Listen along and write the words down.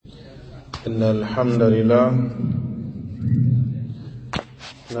إن الحمد لله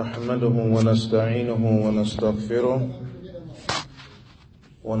نحمده ونستعينه ونستغفره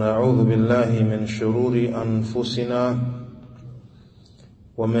ونعوذ بالله من شرور أنفسنا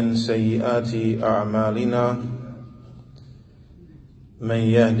ومن سيئات أعمالنا من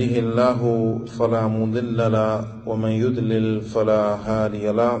يهده الله فلا مضل له ومن يضلل فلا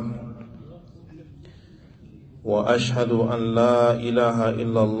هادي له وأشهد أن لا إله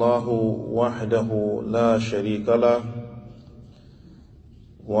إلا الله وحده لا شريك له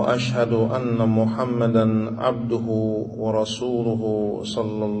وأشهد أن محمدا عبده ورسوله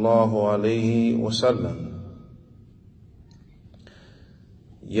صلى الله عليه وسلم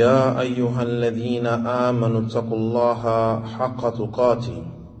يا أيها الذين آمنوا اتقوا الله حق تقاته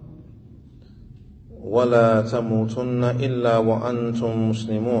ولا تموتن إلا وأنتم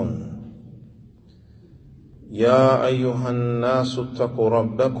مسلمون يا أيها الناس اتقوا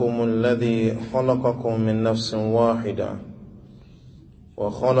ربكم الذي خلقكم من نفس واحدة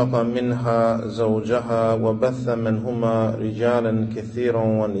وخلق منها زوجها وبث منهما رجالا كثيرا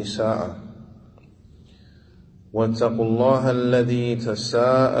ونساء واتقوا الله الذي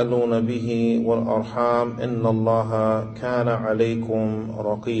تساءلون به والأرحام إن الله كان عليكم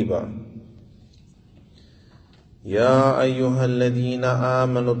رقيبا يا أيها الذين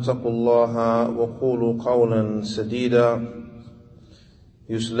آمنوا اتقوا الله وقولوا قولا سديدا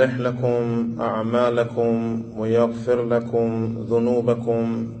يصلح لكم أعمالكم ويغفر لكم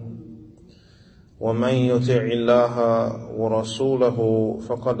ذنوبكم ومن يطع الله ورسوله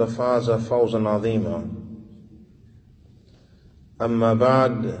فقد فاز فوزا عظيما أما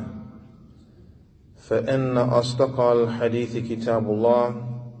بعد فإن أصدق الحديث كتاب الله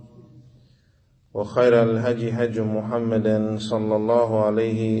وخير الهدي هدي محمد صلى الله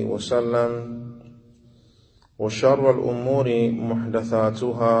عليه وسلم وشر الأمور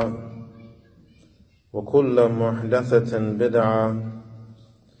محدثاتها وكل محدثة بدعة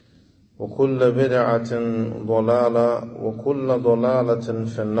وكل بدعة ضلالة وكل ضلالة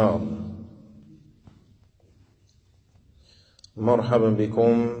في النار. مرحبا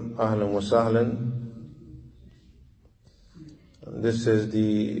بكم أهلا وسهلا. This is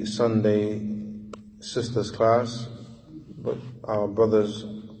the Sunday sisters class, but our brothers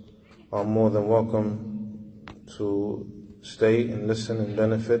are more than welcome to stay and listen and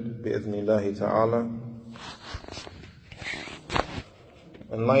benefit bi'idhnillahi ta'ala.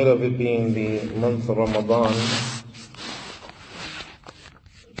 In light of it being the month of Ramadan,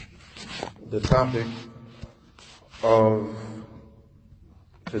 the topic of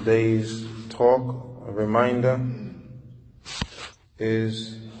today's talk, a reminder,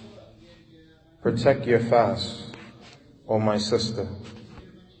 is protect your fast, O my sister.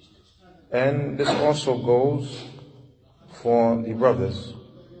 And this also goes for the brothers.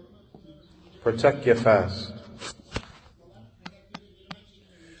 Protect your fast.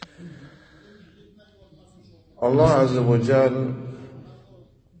 Allah Azza wa Jal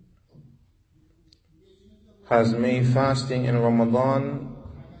has made fasting in Ramadan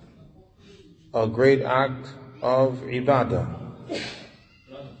a great act of ibadah.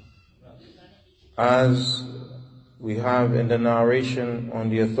 As we have in the narration on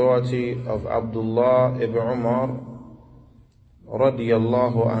the authority of Abdullah ibn Umar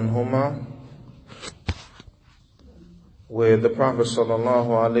radiyallahu anhuma, where the Prophet sallallahu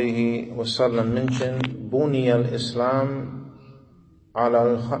alayhi wasallam mentioned, Buniya al-Islam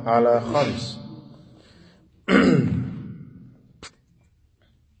ala khams.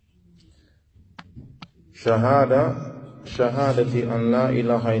 شهادة أن لا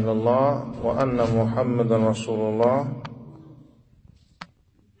إله إلا الله وأن محمد رسول الله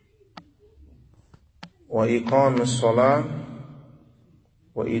وإقام الصلاة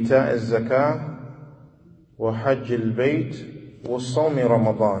وإيتاء الزكاة وحج البيت وصوم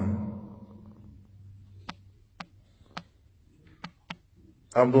رمضان.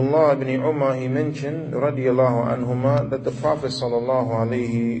 Abdullah ibn Umar, he mentioned radiyallahu anhuma, that the Prophet sallallahu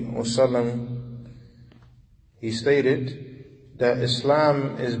alayhi wasallam, he stated that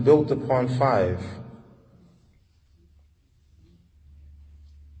Islam is built upon 5.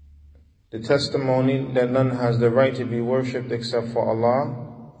 The testimony that none has the right to be worshipped except for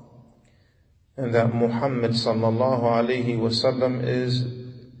Allah, and that Muhammad sallallahu alayhi wasallam is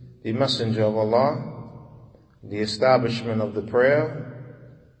the messenger of Allah, the establishment of the prayer,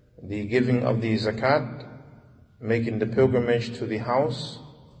 the giving of the zakat, making the pilgrimage to the house,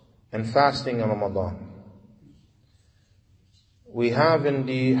 and fasting in Ramadan. We have in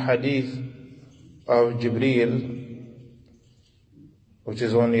the hadith of Jibreel, which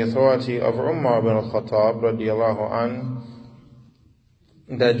is on the authority of Umar bin al-Khattab radiyallahu anhu,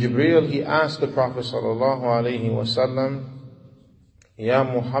 that Jibreel, he asked the Prophet sallallahu alaihi wasallam, Ya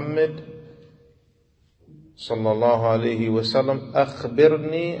Muhammad sallallahu alaihi wasallam,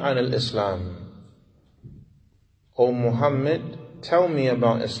 akhbirni an al-Islam. O Muhammad, tell me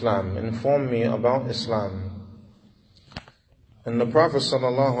about Islam, inform me about Islam. And the Prophet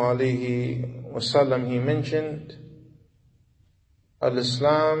sallallahu alaihi wasallam, he mentioned,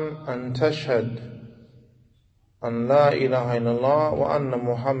 Al-Islam an tashhad an la ilaha illallah wa anna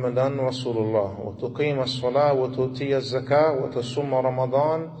Muhammadan Rasulullah wa tuqima as-salah wa tu'tiya az-zakah wa tasumma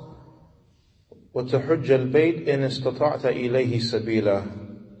Ramadan wa tahujja al-bayt in istata'ta ilayhi sabila.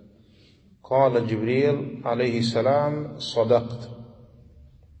 Qala Jibreel alayhi salam, sadaqt.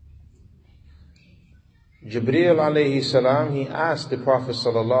 Jibreel alayhi salam, he asked the Prophet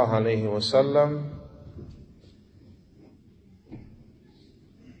sallallahu alayhi wasallam,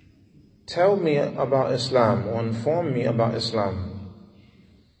 tell me about Islam or inform me about Islam.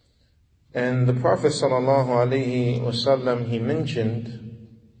 And the Prophet sallallahu alayhi wasallam, he mentioned,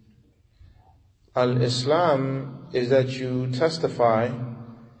 Al-Islam is that you testify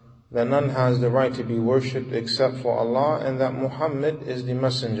that none has the right to be worshipped except for Allah, and that Muhammad is the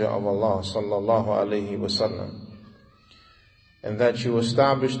messenger of Allah sallallahu alayhi wasallam. And that you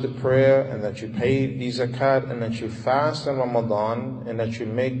establish the prayer, and that you pay the zakat, and that you fast in Ramadan, and that you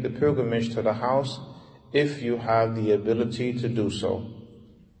make the pilgrimage to the house if you have the ability to do so.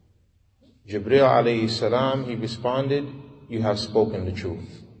 Jibreel alayhi salam, he responded, you have spoken the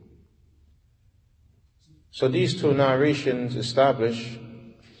truth. So these two narrations establish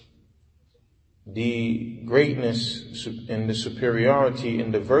the greatness and the superiority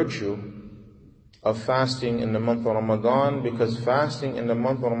and the virtue of fasting in the month of Ramadan, because fasting in the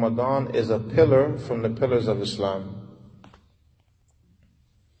month of Ramadan is a pillar from the pillars of Islam.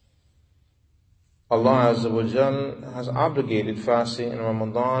 Allah Azza wa Jal has obligated fasting in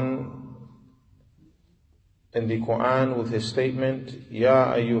Ramadan in the Quran with his statement,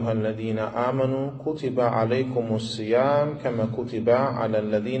 Ya ayyuhal ladina amanu kutiba alaykumus siyam kama kutiba ala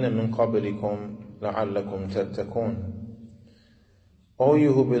alladhina min qablikum la'allakum tattaqun. O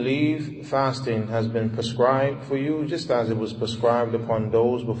you who believe, fasting has been prescribed for you just as it was prescribed upon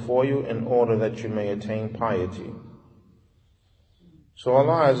those before you, in order that you may attain piety. So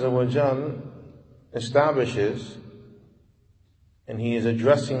Allah Azza wa Jal establishes, and He is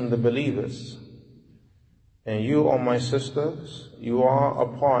addressing the believers. And you, O my sisters, you are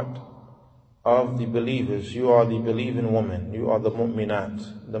a part of the believers. You are the believing woman. You are the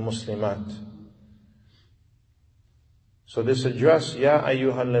mu'minat, the muslimat. So this address, Ya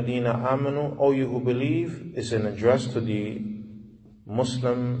ayyuhal ladina amanu, O you who believe, is an address to the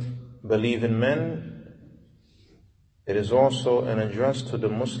Muslim believing men. It is also an address to the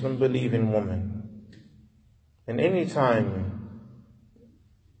Muslim believing woman. And any time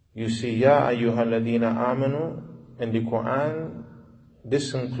you see Ya ayyuhal ladina amanu in the Quran,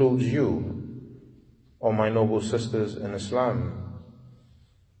 this includes you, O my noble sisters in Islam.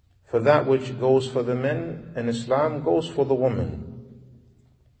 For that which goes for the men in Islam goes for the woman.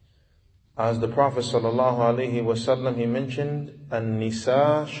 As the Prophet sallallahu alaihi wasallam, he mentioned,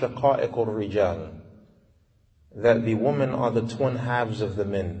 An-nisa shaqa'iqur rijal, that the women are the twin halves of the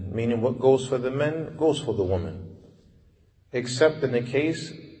men, meaning what goes for the men goes for the woman, except in the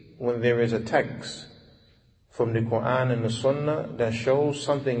case when there is a text from the Quran and the Sunnah that shows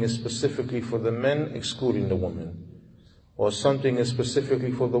something is specifically for the men, excluding the women, or something is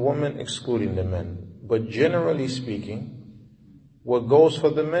specifically for the woman, excluding the men. But generally speaking, what goes for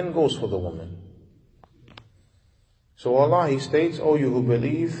the men goes for the woman. So Allah, He states, O you who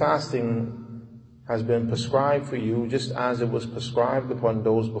believe, fasting has been prescribed for you just as it was prescribed upon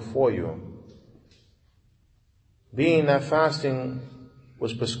those before you. Being that fasting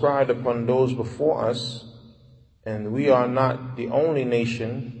was prescribed upon those before us, and we are not the only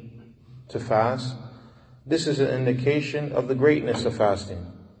nation to fast, this is an indication of the greatness of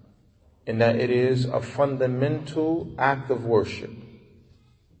fasting, in that it is a fundamental act of worship.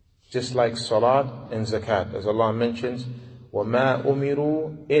 Just like salat and zakat, as Allah mentions, وَمَا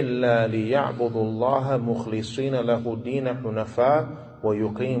أُمِرُوا إِلَّا لِيَعْبُدُوا اللَّهَ مُخْلِصِينَ لَهُ الدِّينَ حُنَفَاءَ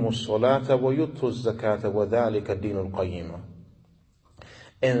وَيُقِيمُوا الصَّلَاةَ وَيُؤْتُوا الزَّكَاةَ وَذَلِكَ الدِّينُ الْقَيِّمَ.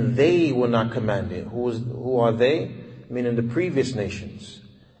 And they were not commanded. Who are they? Meaning the previous nations.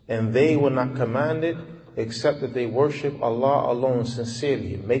 And they were not commanded except that they worship Allah alone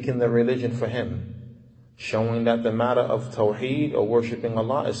sincerely, making their religion for Him, showing that the matter of tawheed or worshipping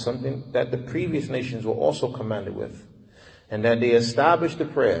Allah is something that the previous nations were also commanded with, and that they established the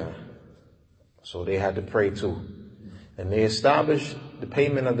prayer, so they had to pray too, and they established the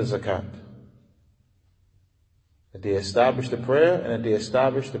payment of the zakat. That they established the prayer and that they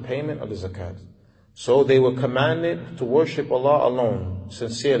established the payment of the zakat. So they were commanded to worship Allah alone,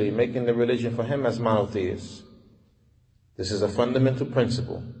 sincerely, making the religion for Him as monotheists. This is a fundamental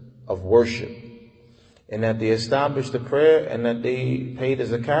principle of worship. And that they established the prayer and that they paid the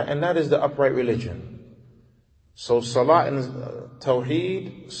zakat, and that is the upright religion. So salah and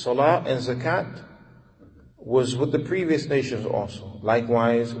tawheed, salah and zakat was with the previous nations also.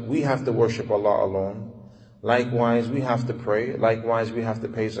 Likewise, we have to worship Allah alone. Likewise, we have to pray. Likewise, we have to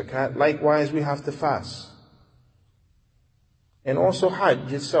pay zakat. Likewise, we have to fast. And also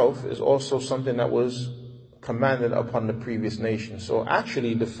Hajj itself is also something that was commanded upon the previous nations. So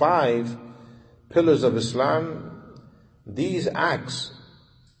actually the 5 pillars of Islam, these acts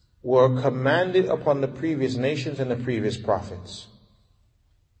were commanded upon the previous nations and the previous prophets.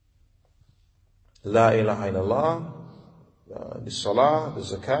 La ilaha illallah, the salah, the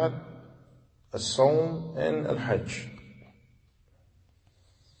zakat, as-sawm, and al-hajj.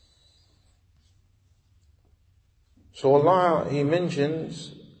 So Allah, He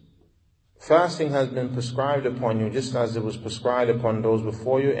mentions, fasting has been prescribed upon you just as it was prescribed upon those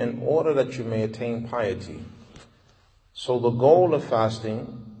before you in order that you may attain piety. So the goal of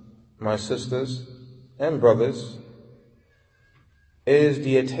fasting, my sisters and brothers, is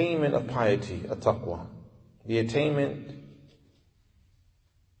the attainment of piety, a taqwa. The attainment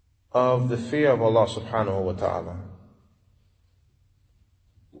of the fear of Allah subhanahu wa ta'ala.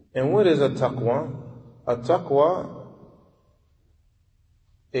 And what is a taqwa? A taqwa,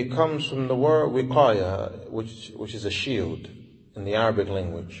 it comes from the word wiqaya, which is a shield in the Arabic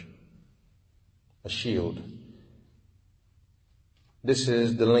language. A shield. This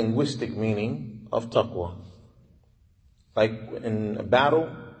is the linguistic meaning of taqwa. Like in a battle,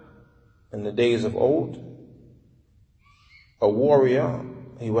 in the days of old, a warrior,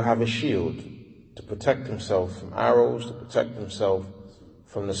 he will have a shield to protect himself from arrows, to protect himself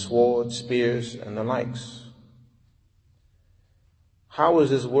from the sword, spears, and the likes. How is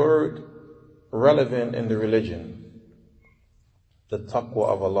this word relevant in the religion? The taqwa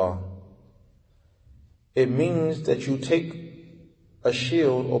of Allah. It means that you take a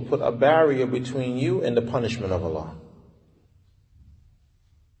shield or put a barrier between you and the punishment of Allah.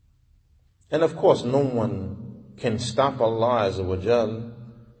 And of course, no one can stop Allah Azza wa Jal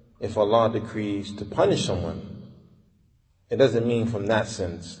if Allah decrees to punish someone. It doesn't mean from that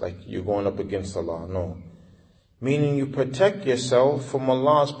sense, like you're going up against Allah, no. Meaning you protect yourself from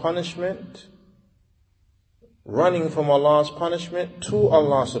Allah's punishment, running from Allah's punishment to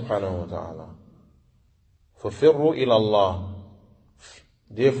Allah subhanahu wa ta'ala. فَفِرُّوا إِلَى اللَّهِ.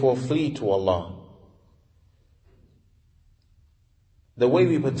 Therefore flee to Allah. The way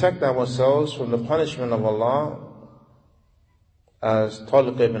we protect ourselves from the punishment of Allah, as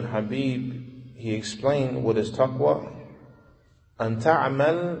Talq ibn Habib, he explained what is taqwa. أن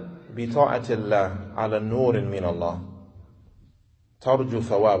تعمل بطاعة الله على نور من الله ترجو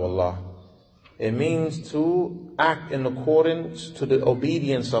ثواب الله. It means to act in accordance to the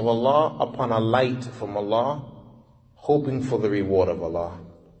obedience of Allah upon a light from Allah, hoping for the reward of Allah.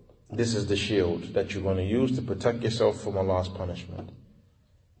 This is the shield that you're going to use to protect yourself from Allah's punishment.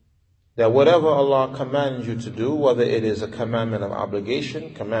 That whatever Allah commands you to do, whether it is a commandment of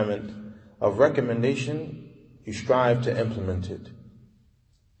obligation, commandment of recommendation, you strive to implement it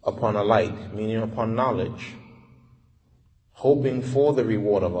upon a light, meaning upon knowledge, hoping for the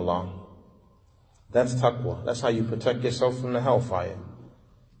reward of Allah. That's taqwa. That's how you protect yourself from the hellfire,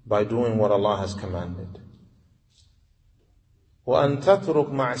 by doing what Allah has commanded. وَأَن تَتْرُكْ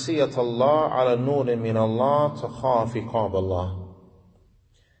مَعْصِيَةَ اللَّهِ عَلَى نُورٍ مِّنَ اللَّهِ تَخَافِ عِقَابَ اللَّهِ.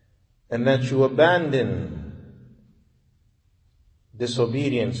 And that you abandon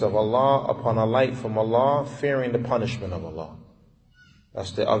disobedience of Allah upon a light from Allah, fearing the punishment of Allah.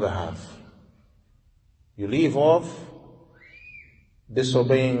 That's the other half. You leave off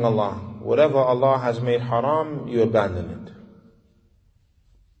disobeying Allah. Whatever Allah has made haram, you abandon it.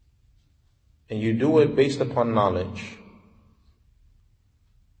 And you do it based upon knowledge,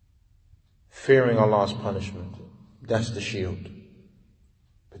 fearing Allah's punishment. That's the shield.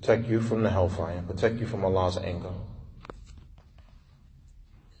 Protect you from the hellfire, protect you from Allah's anger.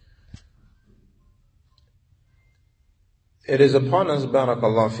 It is upon us,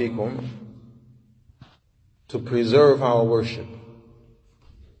 barakallahu feekum, to preserve our worship.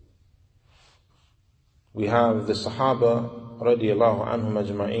 We have the Sahaba radiyallahu anhum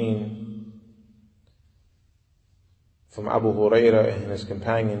ajma'een, from Abu Hurairah and his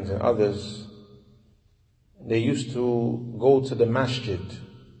companions and others. They used to go to the Masjid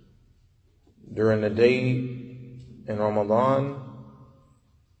during the day in Ramadan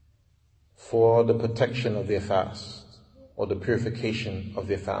for the protection of their fast or the purification of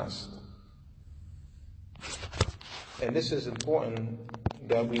their fast. And this is important,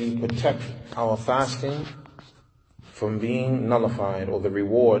 that we protect our fasting from being nullified, or the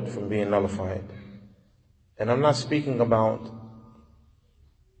reward from being nullified. And I'm not speaking about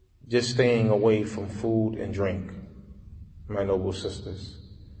just staying away from food and drink, my noble sisters,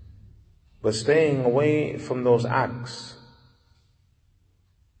 but staying away from those acts,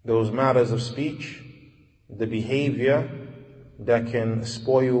 those matters of speech, the behavior that can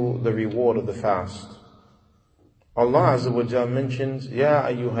spoil the reward of the fast. Allah Azza wa Jalla mentions, Ya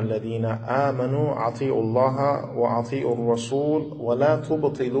ayyuhalladhina amanu ati'u Allah wa ati'u Rasul wa la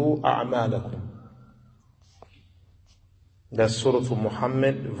tubtilu a'malakum. That's Surah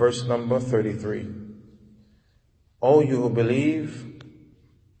Muhammad, verse number 33. O you who believe,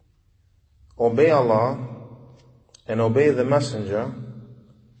 obey Allah and obey the Messenger,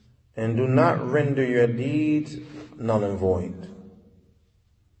 and do not render your deeds null and void.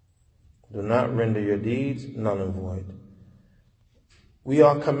 Do not render your deeds null and void. We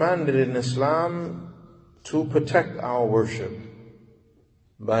are commanded in Islam to protect our worship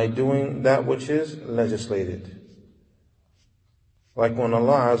by doing that which is legislated. Like when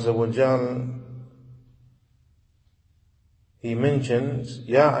Allah Azza wa Jal, He mentions,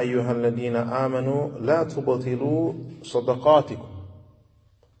 Ya ayyuhalladhina amanu la tubtilu sadaqatikum.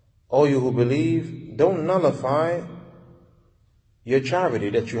 O you who believe, don't nullify your charity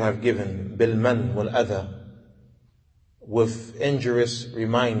that you have given, bil man wal adha, with injurious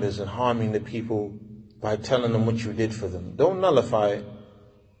reminders and harming the people by telling them what you did for them. Don't nullify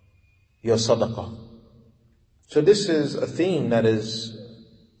your sadaqah. So this is a theme that is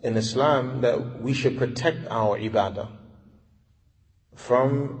in Islam, that we should protect our ibadah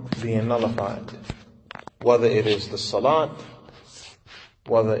from being nullified. Whether it is the salat,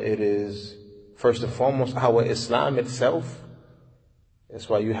 whether it is first and foremost our Islam itself. That's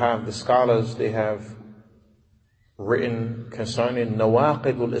why you have the scholars, they have written concerning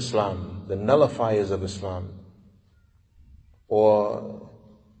Nawaqidul Islam, the nullifiers of Islam, or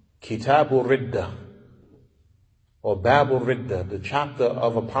Kitabul Ridda, or Babul Ridda, the chapter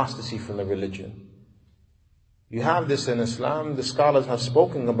of apostasy from the religion. You have this in Islam. The scholars have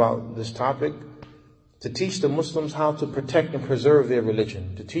spoken about this topic to teach the Muslims how to protect and preserve their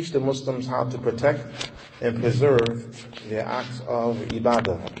religion, to teach the Muslims how to protect and preserve their acts of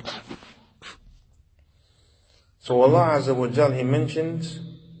ibadah. So Allah Azza wa Jal, He mentions,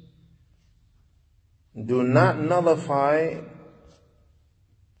 do not nullify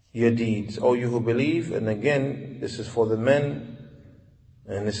your deeds, O you who believe. And again, this is for the men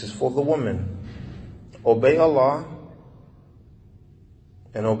and this is for the women. Obey Allah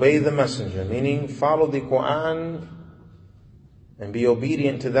and obey the Messenger, meaning follow the Quran and be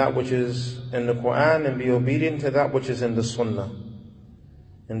obedient to that which is in the Quran, and be obedient to that which is in the Sunnah.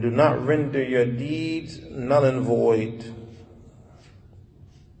 And do not render your deeds null and void.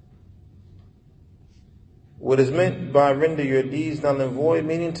 What is meant by render your deeds null and void,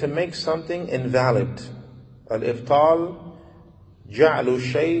 meaning to make something invalid. Al-ibtal ja'lu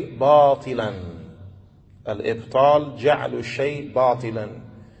shay batilan. Al-ibtal ja'lu shay batilan.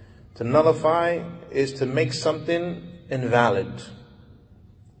 To nullify is to make something invalid.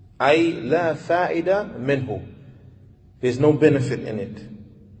 Ay la fa'ida minhu. There's no benefit in it.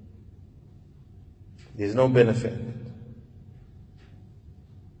 There's no benefit in it.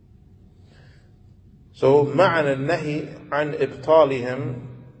 So معنى النهي عن إبطالهم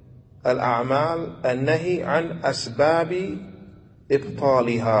الأعمال النهي عن أسباب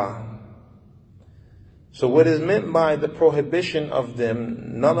إبطالها. So what is meant by the prohibition of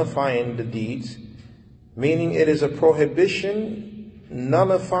them nullifying the deeds, meaning it is a prohibition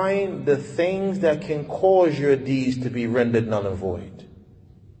nullifying the things that can cause your deeds to be rendered null and void.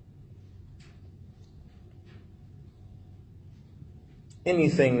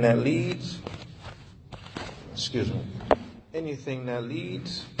 Anything that leads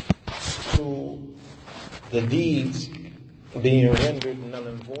to the deeds being rendered null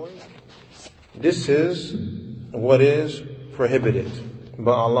and void, this is what is prohibited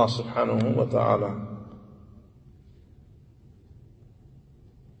by Allah subhanahu wa ta'ala.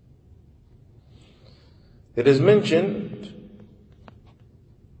 It is mentioned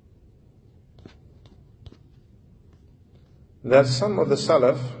that some of the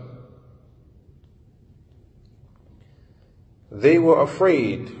Salaf, they were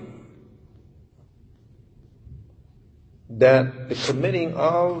afraid that the committing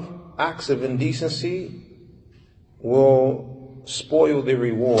of acts of indecency will spoil the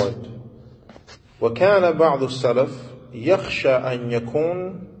reward. وَكَانَ بَعْضُ السَّلَفِ يَخْشَى أَنْ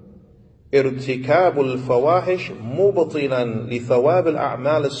يَكُونَ ارتكاب الفواحش مبطلا لثواب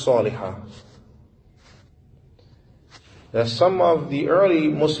الأعمال الصالحة. That some of the early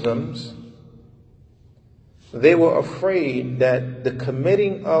Muslims, they were afraid that the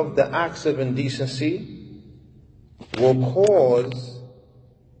committing of the acts of indecency will cause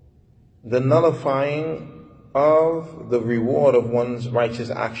the nullifying of the reward of one's righteous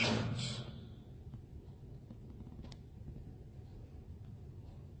actions.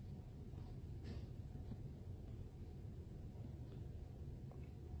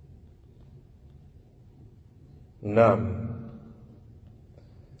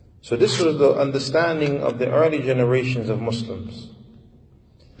 So this was the understanding of the early generations of Muslims,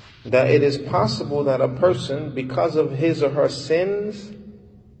 that it is possible that a person, because of his or her sins,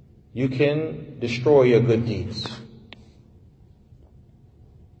 you can destroy your good deeds.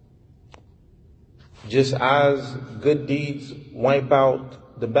 Just as good deeds wipe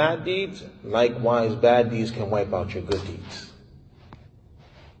out the bad deeds, likewise bad deeds can wipe out your good deeds.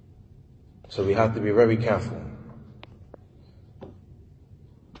 So we have to be very careful.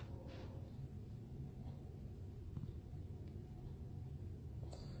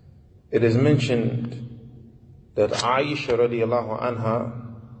 It is mentioned that Aisha radiallahu anha,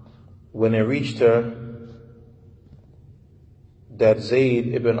 when it reached her that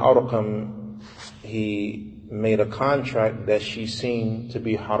Zayd ibn Arqam, he made a contract that she seen to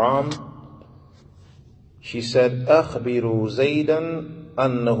be haram, she said, أخبروا زيدا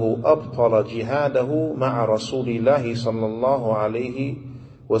أنه أبطل جهاده مع رسول الله صلى الله عليه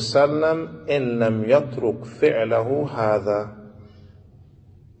وسلم إن لم يترك فعله هذا.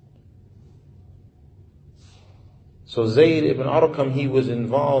 So Zayd ibn Arqam, he was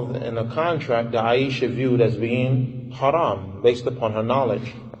involved in a contract that Aisha viewed as being haram, based upon her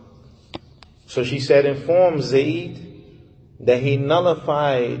knowledge. So she said, inform Zayd that he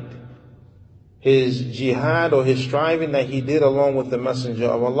nullified his jihad or his striving that he did along with the Messenger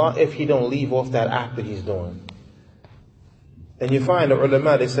of Allah if he don't leave off that act that he's doing. And you find the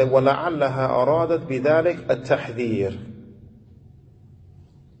ulama, they said, وَلَعَلَّهَا أَرَادَتْ بِذَلِكَ التَّحْذِيرِ.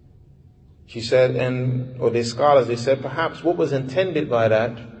 She said, or the scholars, they said, perhaps what was intended by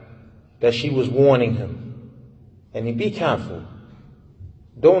that she was warning him. And he be careful.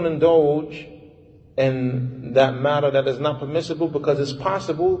 Don't indulge in that matter that is not permissible, because it's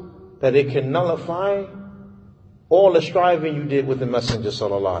possible that it can nullify all the striving you did with the Messenger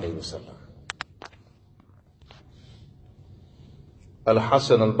sallallahu alaihi wasallam.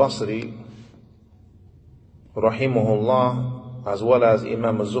 Al-Hasan al-Basri, rahimahullah, as well as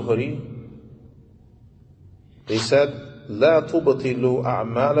Imam al-Zuhri, they said, لا تبطلوا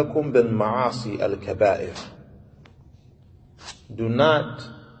أعمالكم بالمعاصي الكبائر. Do not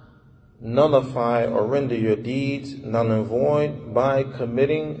nullify or render your deeds null and void by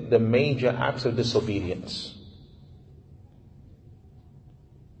committing the major acts of disobedience.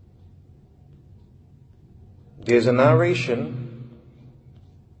 There's a narration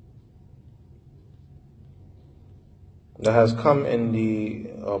that has come in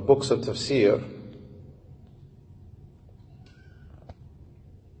the books of tafsir,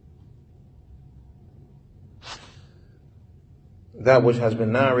 that which has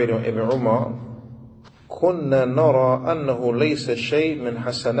been narrated on Ibn Umar, كنا نرى أنه ليس شيء من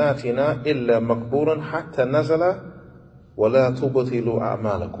حسناتنا إلا مقبول حتى نزل ولا تبطلوا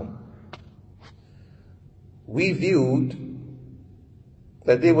أعمالكم. We viewed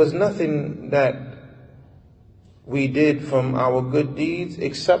that there was nothing that we did from our good deeds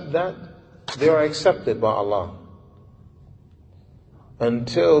except that they are accepted by Allah,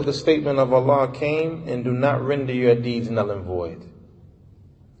 until the statement of Allah came, and do not render your deeds null and void.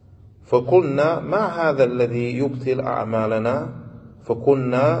 فقلنا ما هذا الذي يبطل أعمالنا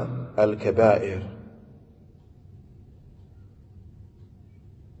فقلنا الكبائر.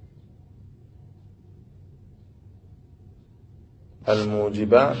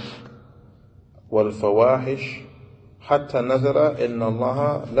 الموجبات والفواحش حتى نزل إن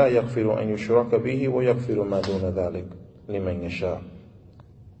الله لا يغفر أن يشرك به ويغفر ما دون ذلك لمن يشاء.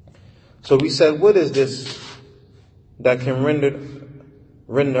 So we said, what is this that can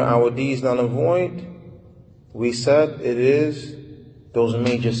render our deeds null and void? We said it is those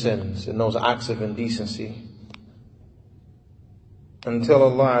major sins and those acts of indecency. Until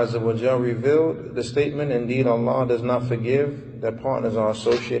Allah Azza wa Jal revealed the statement, indeed Allah does not forgive that partners are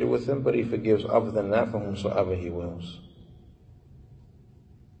associated with Him, but He forgives other than that for whomsoever He wills.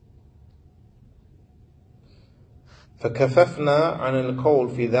 فكففنا عن القول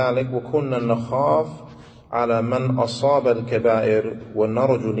في ذلك وكنا نخاف على من أصاب الكبائر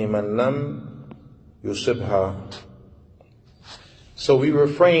ونرجو لمن لم يصبها. So we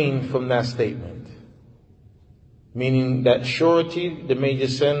refrain from that statement, meaning that surety, the major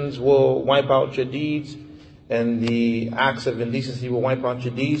sins will wipe out your deeds, and the acts of indecency will wipe out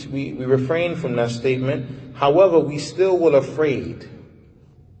your deeds. We refrain from that statement. However, we still will afraid.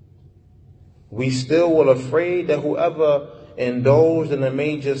 We still will afraid that whoever indulged in the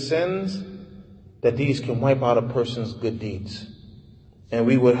major sins, that these can wipe out a person's good deeds. And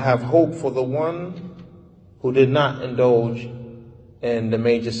we would have hope for the one who did not indulge in the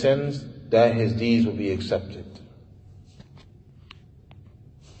major sins, that his deeds will be accepted.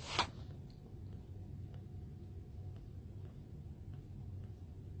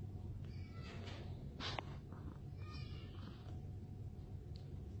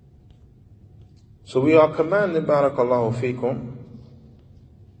 So we are commanded, barakallahu feekum,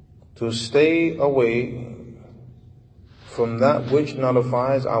 to stay away from that which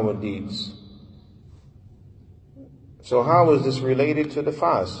nullifies our deeds. So how is this related to the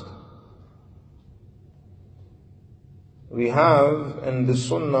fast? We have in the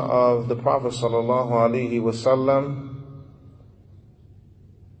sunnah of the Prophet sallallahu alaihi wasallam,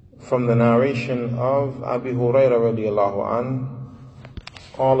 from the narration of Abu Hurairah radiallahu anhu,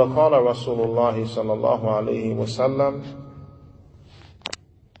 قال رسول الله صلى الله عليه وسلم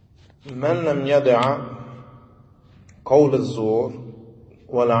من لم يدع قول الزور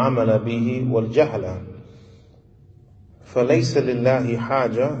والعمل به والجهل فليس لله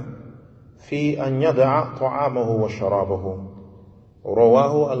حاجة في أن يدع طعامه وشرابه.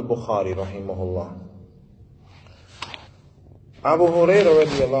 رواه البخاري رحمه الله. Abu Hurairah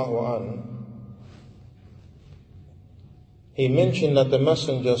radiallahu anhu, he mentioned that the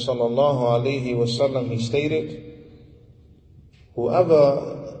Messenger sallallahu alaihi wasallam, he stated,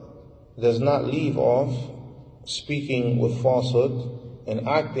 whoever does not leave off speaking with falsehood and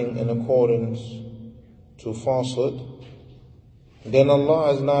acting in accordance to falsehood, then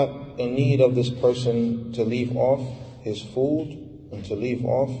Allah is not in need of this person to leave off his food and to leave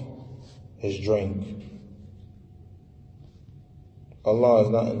off his drink. Allah is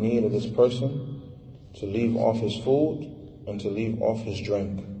not in need of this person to leave off his food and to leave off his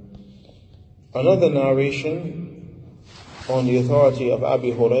drink. Another narration on the authority of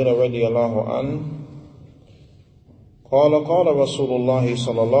Abu Hurairah radiallahu anhu, قال رسول الله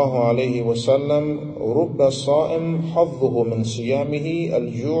صلى الله عليه وسلم رب الصائم حظه من صيامه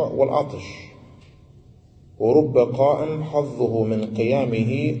الجوع والعطش ورب قائم حظه من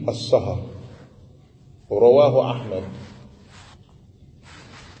قيامه السهر. رواه أحمد.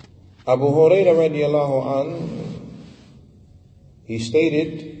 Abu Hurairah radiallahu anhu, he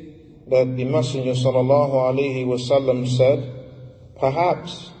stated that the Messenger sallallahu alaihi wasallam said,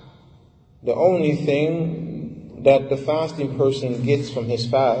 perhaps the only thing that the fasting person gets from his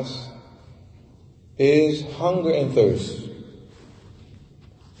fast is hunger and thirst.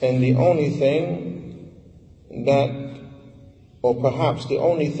 And the only thing that, or perhaps the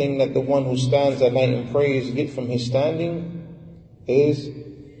only thing that the one who stands at night and prays get from his standing is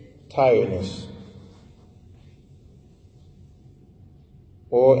tiredness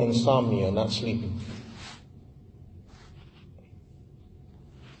or insomnia, not sleeping.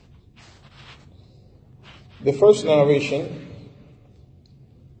 The first narration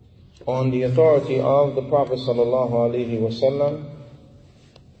on the authority of the Prophet sallallahu alaihi wasallam,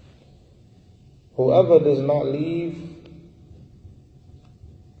 whoever does not leave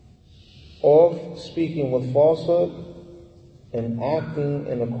off speaking with falsehood and acting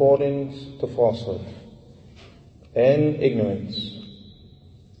in accordance to falsehood and ignorance,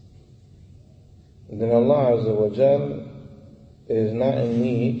 then Allah Azza wa Jal is not in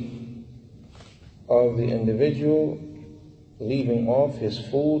need of the individual leaving off his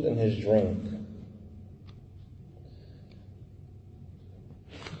food and his drink.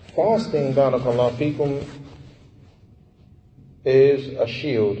 Fasting, barakallahu feekum, is a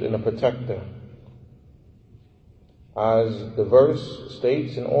shield and a protector. As the verse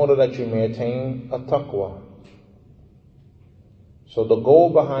states, in order that you may attain a taqwa. So the goal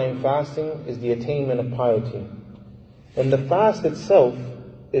behind fasting is the attainment of piety. And the fast itself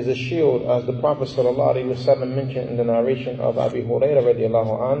is a shield, as the Prophet ﷺ mentioned in the narration of Abu Hurairah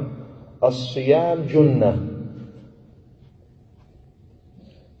radiallahu anhu, as-siyam junnah,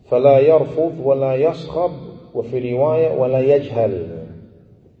 فلا يرفض ولا يصخب وفي رواية ولا يجهل.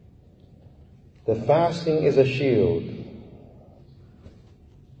 The fasting is a shield.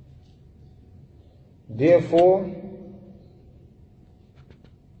 Therefore,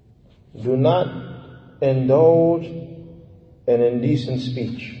 do not indulge in indecent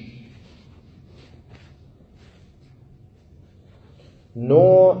speech,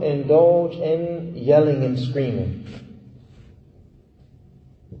 nor indulge in yelling and screaming.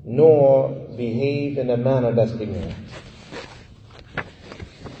 nor behave in a manner that's ignorant.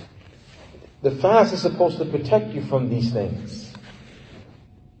 The fast is supposed to protect you from these things.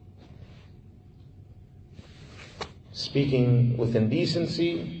 Speaking with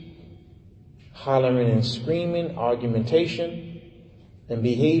indecency, hollering and screaming, argumentation, and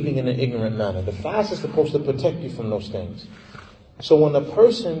behaving in an ignorant manner. The fast is supposed to protect you from those things. So when a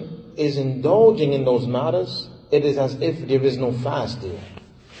person is indulging in those matters, it is as if there is no fast there.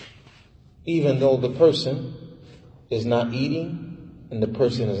 Even though the person is not eating and the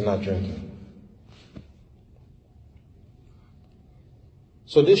person is not drinking.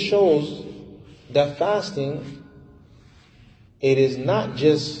 So this shows that fasting, it is not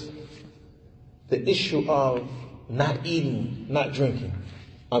just the issue of not eating, not drinking.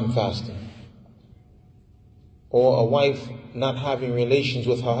 I'm fasting. Or a wife not having relations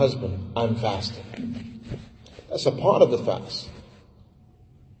with her husband. I'm fasting. That's a part of the fast.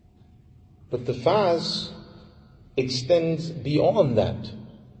 But the fast extends beyond that.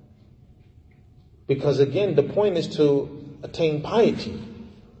 Because again, the point is to attain piety.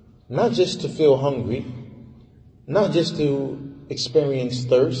 Not just to feel hungry, not just to experience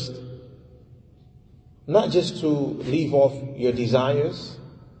thirst, not just to leave off your desires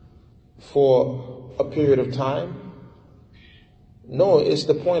for a period of time. No, it's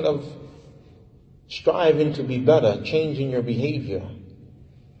the point of striving to be better, changing your behavior.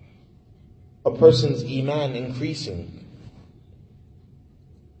 A person's iman increasing.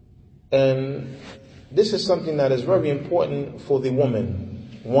 And this is something that is very important for the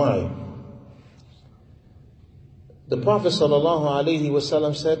woman. Why? The Prophet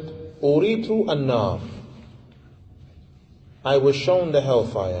ﷺ said, Uritu an-nar. I was shown the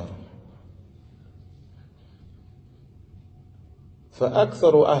hellfire.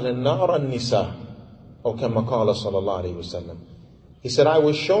 فَأَكْثَرُ أَهْلِ النَّارِ النِّسَاءِ Or كما قال صلى الله عليه وسلم. He said, I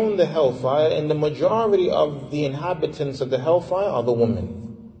was shown the hellfire, and the majority of the inhabitants of the hellfire are the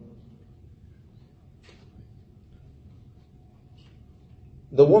women.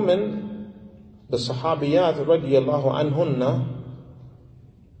 The women, the Sahabiyat radiyallahu anhunna,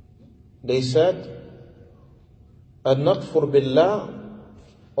 they said, أَنَكْفُرْ بِاللَّهِ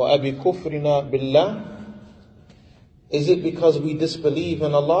وَأَبِي كُفْرِنَا بِاللَّهِ Is it because we disbelieve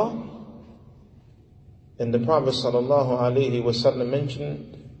in Allah? And the Prophet sallallahu alayhi wa sallam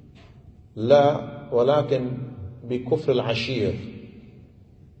mentioned, لا ولكن بكفر العشير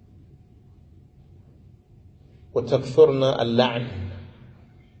وتكثرنا اللعن.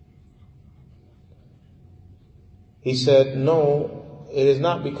 He said, no, it is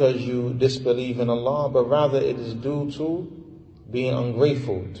not because you disbelieve in Allah, but rather it is due to being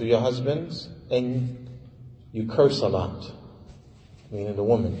ungrateful to your husbands and you curse a lot, meaning the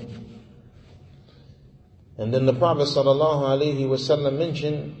woman. And then the Prophet ﷺ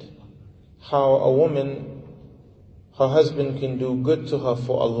mentioned how a woman, her husband can do good to her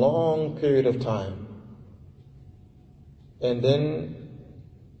for a long period of time. And then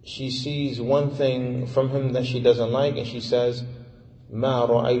she sees one thing from him that she doesn't like, and she says, مَا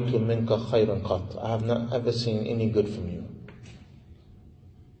رَأَيْتُ مِنْكَ خَيْرًا قَطْ I have not ever seen any good from you.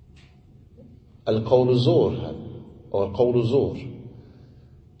 Al-qawlu zur, or qawlu zur.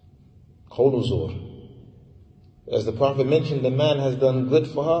 Qawlu zur. As the Prophet mentioned, the man has done good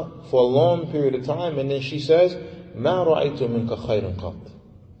for her for a long period of time, and then she says, مَا رَأَيْتُ مِنْكَ خَيْرًا قَطْ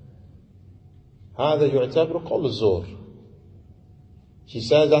هذا يعتبر قول الزور. She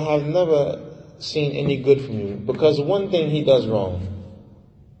says, I have never seen any good from you, because one thing he does wrong,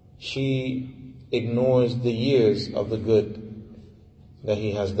 she ignores the years of the good that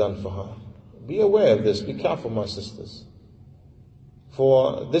he has done for her. Be aware of this. Be careful, my sisters.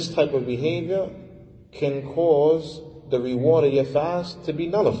 For this type of behavior can cause the reward of your fast to be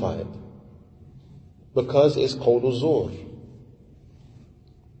nullified, because it's qawlu zur.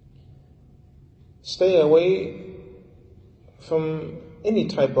 Stay away from any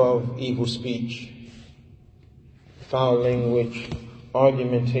type of evil speech, foul language,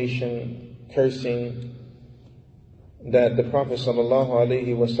 argumentation, cursing, that the Prophet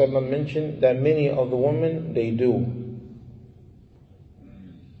ﷺ mentioned that many of the women, they do.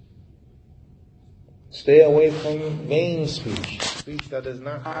 Stay away from vain speech, speech that does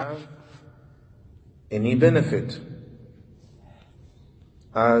not have any benefit.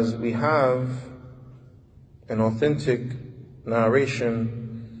 As we have an authentic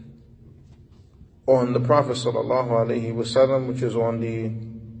narration on the Prophet ﷺ, which is on the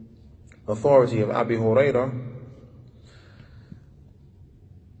authority of Abi Hurairah.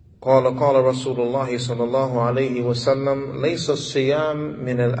 قال رسول الله صلى الله عليه وسلم ليس الصيام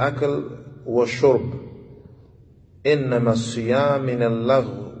من الأكل والشرب إنما الصيام من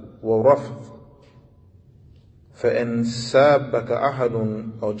اللغو والرفث فإن سابك أحد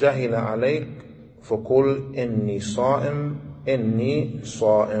أو جهل عليك فقل إني صائم إني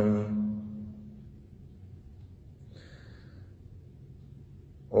صائم.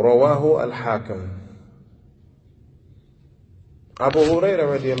 رواه الحاكم. Abu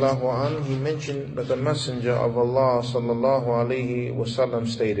Hurairah radiallahu anhu, he mentioned that the Messenger of Allah sallallahu alayhi wasallam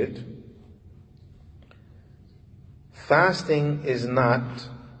stated, fasting is not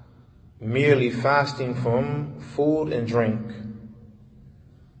merely fasting from food and drink,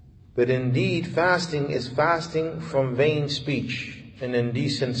 but indeed fasting is fasting from vain speech and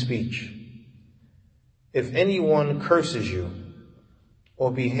indecent speech. If anyone curses you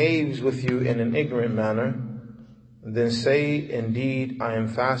or behaves with you in an ignorant manner, then say, indeed I am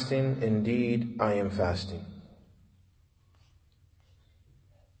fasting, indeed I am fasting.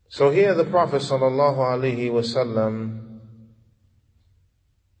 So here the Prophet sallallahu alaihi wasallam,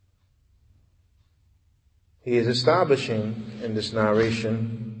 he is establishing in this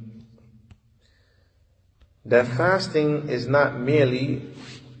narration that fasting is not merely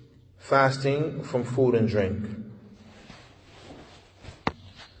fasting from food and drink,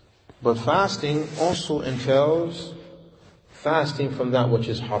 but fasting also entails fasting from that which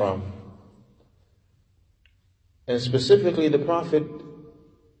is haram. And specifically the Prophet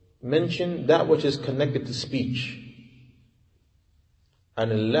mentioned that which is connected to speech.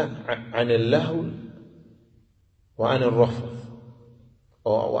 عن اللهو وعن الرفث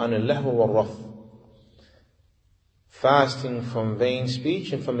or وعن اللهو والرفث. Fasting from vain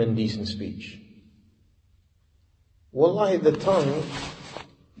speech and from indecent speech. Wallahi, the tongue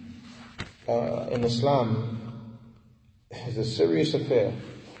in Islam is a serious affair.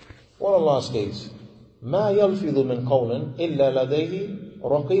 What Allah states, ما يلفظ من قول إلا لديه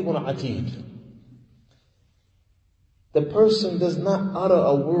رقيب عتيد. The person does not utter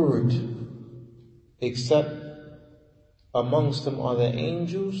a word except amongst them are the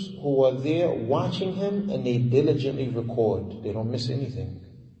angels who are there watching him, and they diligently record. They don't miss anything.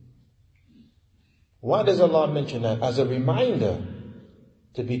 Why does Allah mention that? As a reminder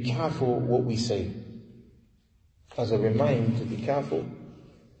to be careful what we say. As a reminder to be careful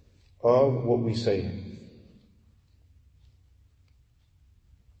of what we say.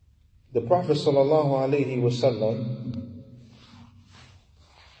 The Prophet sallallahu alaihi wasallam,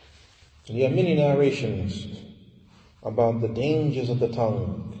 there are many narrations about the dangers of the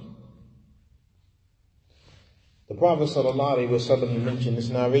tongue. The Prophet sallallahu alaihi wasallam, he mentioned this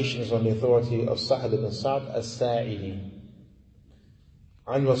narration is on the authority of Sahal ibn Sa'd as-Sa'idi.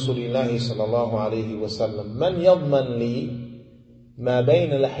 عن رسول الله صلى الله عليه وسلم من يضمن لي ما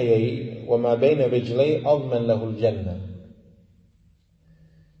بين لحيي وما بين رجلي أضمن له الجنة.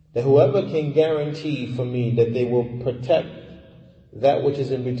 That whoever can guarantee for me that they will protect that which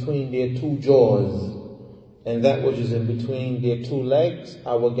is in between their two jaws and that which is in between their two legs,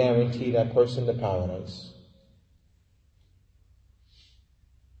 I will guarantee that person the paradise.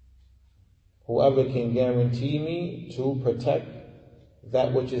 Whoever can guarantee me to protect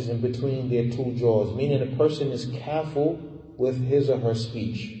that which is in between their two jaws, meaning a person is careful with his or her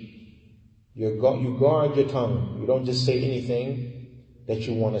speech. You guard your tongue. You don't just say anything that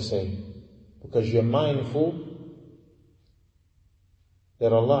you want to say, because you're mindful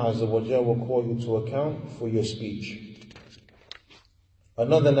that Allah Azza wa Jalla will call you to account for your speech.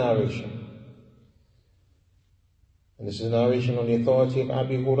 Another narration, and this is a narration on the authority of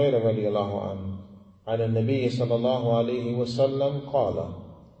Abu Hurairah radiallahu anhu, عن النبي صلى الله عليه وسلم قال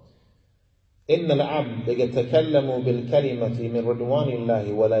إن العبد يتكلم بالكلمة من رضوان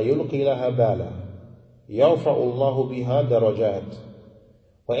الله ولا يلقي لها بالا يرفع الله بها درجات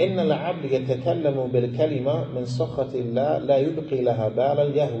وإن العبد يتكلم بالكلمة من سخط الله لا يلقي لها بالا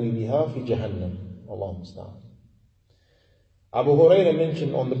يهوي بها في جهنم. اللهم المستعان. Abu Hurairah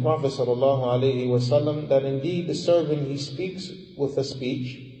mentioned on the Prophet sallallahu alaihi wasallam that indeed the servant, he speaks with a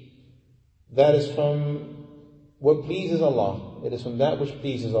speech that is from what pleases Allah. It is from that which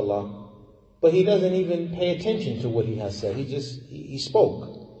pleases Allah. But he doesn't even pay attention to what he has said. He spoke.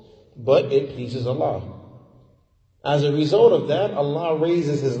 But it pleases Allah. As a result of that, Allah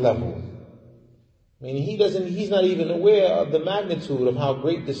raises his level. Meaning he's not even aware of the magnitude of how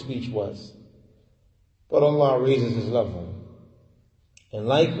great the speech was. But Allah raises his level. And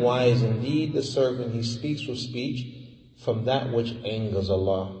likewise, indeed, the servant, he speaks with speech from that which angers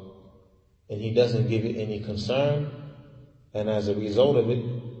Allah. And he doesn't give it any concern, and as a result of it,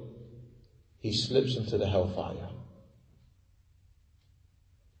 he slips into the hellfire.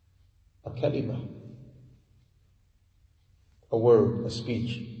 A kalima, a word, a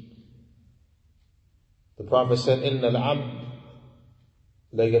speech. The Prophet said, إِنَّ الْعَبْدِ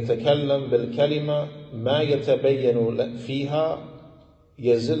ليتكلم بالكلمة ما يتبين فيها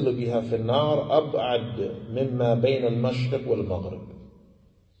يزل بها في النار أبعد مما بين المشرق والمغرب.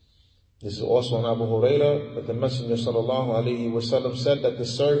 This is also on Abu Hurairah, that the Messenger sallallahu alaihi wasallam said that the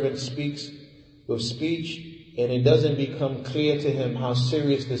servant speaks with speech and it doesn't become clear to him how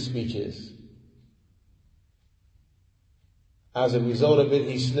serious this speech is. As a result of it,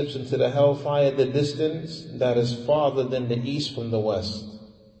 he slips into the hellfire, the distance that is farther than the east from the west.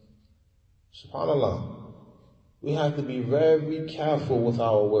 SubhanAllah. We have to be very careful with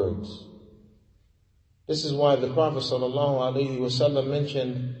our words. This is why the Prophet sallallahu alaihi wasallam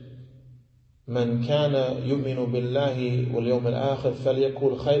mentioned, "Man kana yu'minu billahi wal yawm al-akhir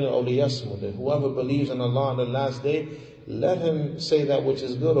falyakul khayran aw liyasmut." Whoever believes in Allah on the last day, let him say that which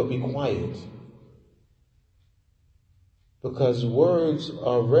is good or be quiet. Because words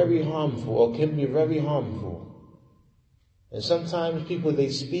are very harmful or can be very harmful. And sometimes people, they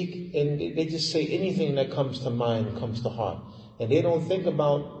speak and they just say anything that comes to mind, comes to heart. And they don't think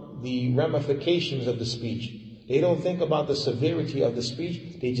about the ramifications of the speech. They don't think about the severity of the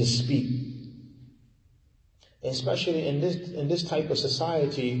speech. They just speak. And especially in this type of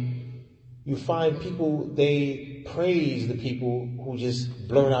society, you find people, they praise the people who just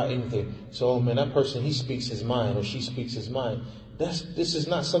blurt out anything. So, oh man, that person, he speaks his mind or she speaks his mind. This is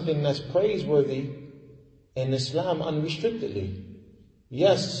not something that's praiseworthy in Islam unrestrictedly.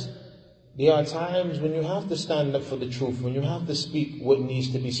 Yes, there are times when you have to stand up for the truth, when you have to speak what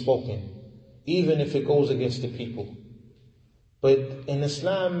needs to be spoken, even if it goes against the people. But in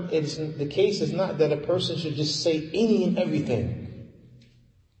Islam, the case is not that a person should just say any and everything.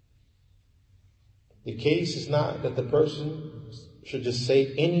 The case is not that the person should just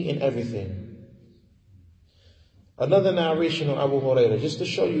say any and everything. Another narration of Abu Hurairah, just to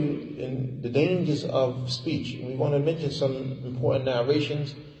show you in the dangers of speech. We want to mention some important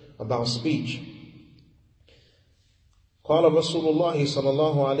narrations about speech. قال رسول الله صلى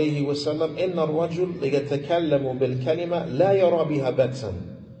الله عليه وسلم إن الرجل يتكلم بالكلمة لا يرى بها بأسا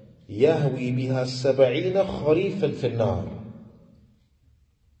يهوي بها 70 خريفا في النار.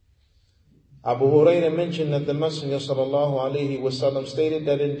 Abu Hurairah mentioned that the Messenger sallallahu alaihi wasallam stated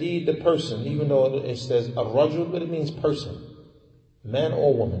that indeed the person, even though it says ar-rajul, but it means person, man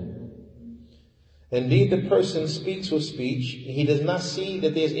or woman. Indeed the person speaks with speech, he does not see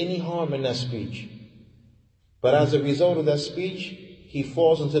that there's any harm in that speech. But as a result of that speech, he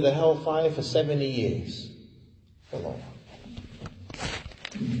falls into the hellfire for 70 years. Allah.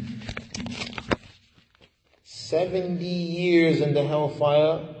 70 years in the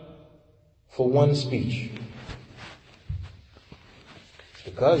hellfire for one speech.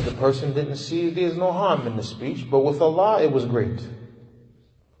 Because the person didn't see there's no harm in the speech, but with Allah it was great.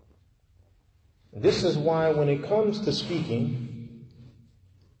 This is why when it comes to speaking,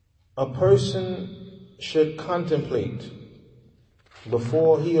 a person should contemplate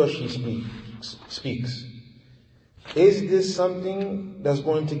before he or she speaks. Is this something that's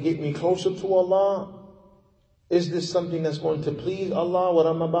going to get me closer to Allah? Is this something that's going to please Allah, what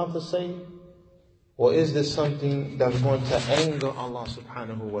I'm about to say? Or is this something that's going to anger Allah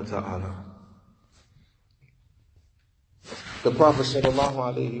subhanahu wa ta'ala? The Prophet sallallahu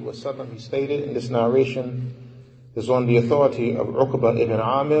alaihi wasallam, he stated in this narration, is on the authority of Uqba ibn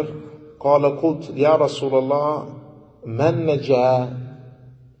Amir, قال قلت يا رسول الله من نجا?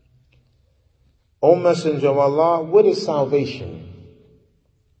 O Messenger of Allah, what is salvation?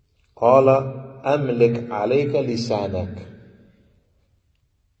 قال أملك عليك لسانك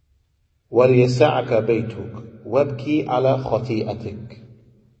وَلْيَسَعْكَ بَيْتُكَ وَابْكِي عَلَى خَطِيئَتِكَ.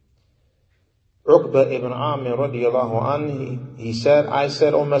 Uqba ibn Amir radiallahu anhu, he said, I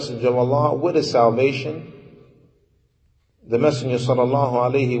said, O Messenger of Allah, what is salvation? The Messenger sallallahu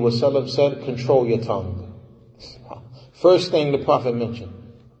alayhi wasallam said, control your tongue. First thing the Prophet mentioned,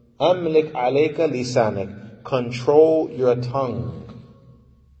 أَمْلِكْ عَلَيْكَ لِسَانَكَ, control your tongue.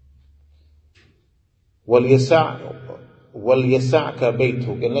 وَلْيَسَعْكَ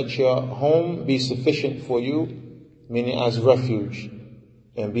بَيْتُكَ, and let your home be sufficient for you, meaning as refuge,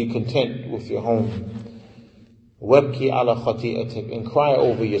 and be content with your home. وَابْكِي عَلَى خَطِيئَتِكَ, and cry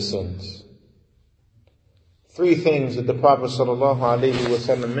over your sins. Three things that the Prophet sallallahu alaihi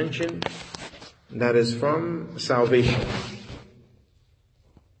wasallam mentioned that is from salvation.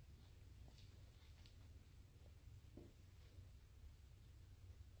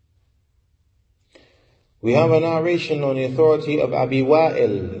 We have a narration on the authority of Abi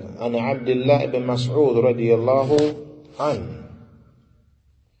Wa'il and Abdullah ibn Mas'ud radiyallahu anhu.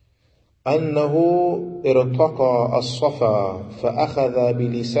 أنه ارتقى الصفا فأخذ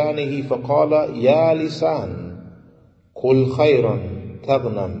بلسانه فقال يا لسان قل خيرا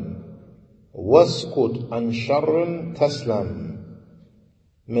تغنم واسكت عن شر تسلم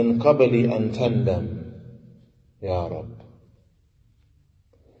من قبل أن تندم يا رب.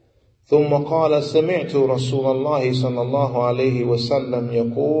 ثم قال سمعت رسول الله صلى الله عليه وسلم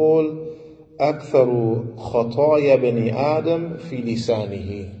يقول أكثر خطايا بني آدم في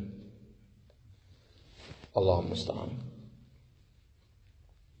لسانه. Allah Musta'an.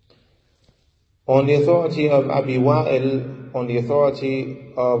 On the authority of Abi Wa'il, on the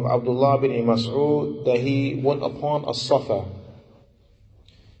authority of Abdullah bin Mas'ud, that he went upon a Safa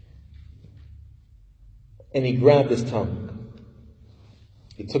and he grabbed his tongue.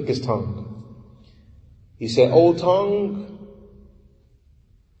 He took his tongue. He said, O tongue,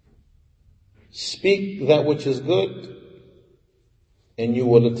 speak that which is good and you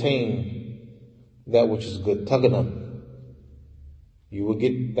will attain that which is good. Taganam. You will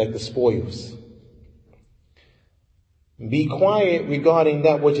get like the spoils. Be quiet regarding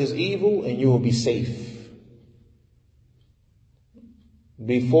that which is evil and you will be safe.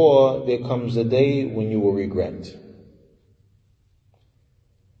 Before there comes a day when you will regret.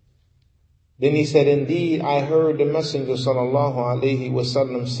 Then he said, indeed, I heard the Messenger sallallahu alaihi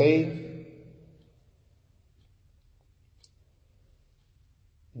wasallam say,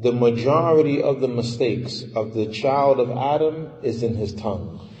 the majority of the mistakes of the child of Adam is in his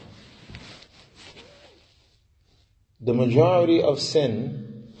tongue. The majority of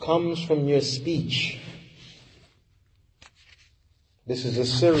sin comes from your speech. This is a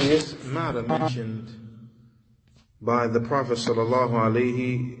serious matter mentioned by the Prophet sallallahu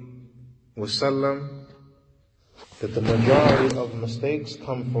alaihi wasallam, that the majority of mistakes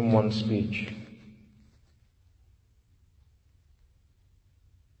come from one's speech.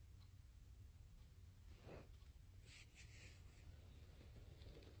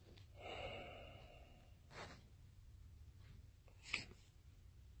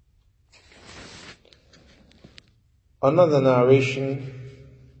 Another narration,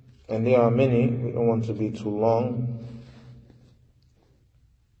 and there are many, we don't want to be too long.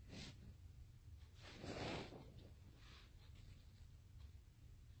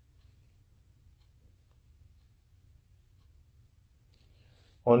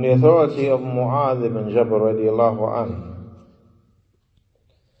 On the authority of Mu'adh ibn Jabal radiallahu anhu,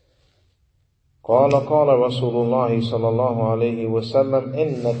 قال رسول الله صلى الله عليه وسلم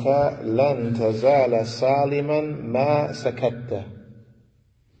إنك لن تزال سالما ما سكت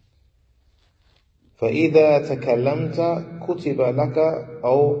فإذا تكلمت كتب لك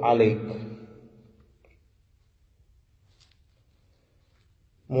أو عليك.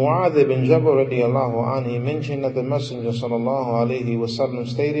 Mu'adh ibn Jabal radiallahu anhu mentioned that the Messenger sallallahu alayhi wasallam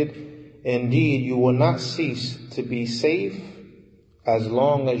stated, indeed you will not cease to be safe as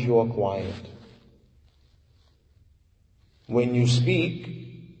long as you are quiet. When you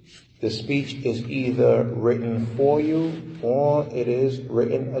speak, the speech is either written for you or it is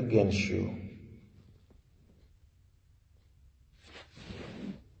written against you.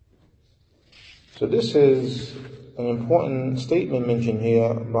 So this is an important statement mentioned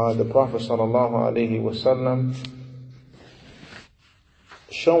here by the Prophet sallallahu alaihi wasallam,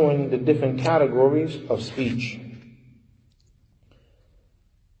 showing the different categories of speech.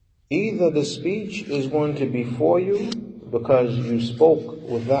 Either the speech is going to be for you because you spoke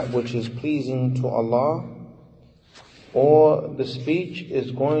with that which is pleasing to Allah, or the speech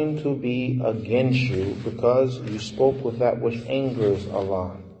is going to be against you because you spoke with that which angers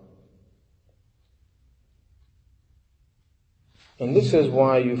Allah. And this is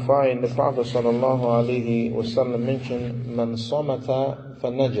why you find the Prophet sallallahu alaihi wasallam mention man samata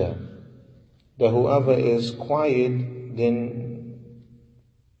fanaja, that whoever is quiet, then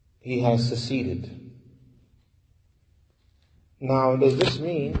he has succeeded. Now, does this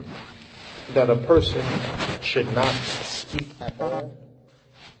mean that a person should not speak at all?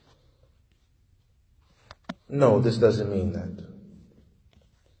 No, this doesn't mean that.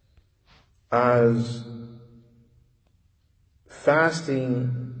 As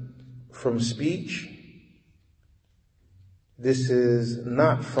fasting from speech, this is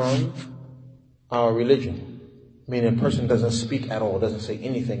not from our religion. Meaning a person doesn't speak at all, doesn't say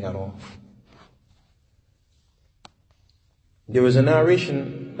anything at all. There is a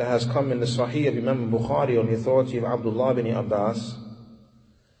narration that has come in the Sahih of Imam Bukhari on the authority of Abdullah bin Abbas.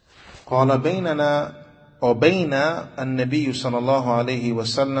 قال بيننا وبين النبي صلى الله عليه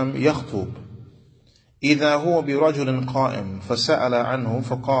وسلم يخطب إذا هو برجل قائم فسأل عنه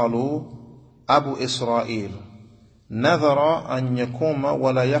فقالوا أبو إسرائيل نذر أن يقوم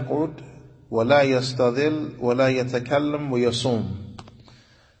ولا يقعد ولا يستظل ولا يتكلم ويصوم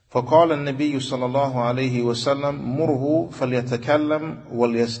فقال النبي صلى الله عليه وسلم مره فليتكلم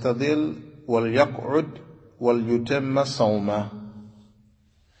وليستدل وليقعد وليتم صومه.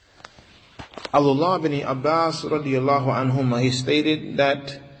 Abdullah bin Abbas radiallahu anhuma, he stated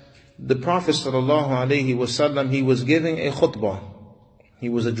that the Prophet sallallahu alaihi wasallam, he was giving a khutbah. He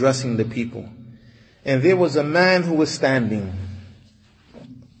was addressing the people. And there was a man who was standing.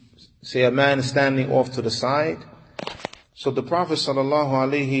 Say a man is standing off to the side. So the Prophet sallallahu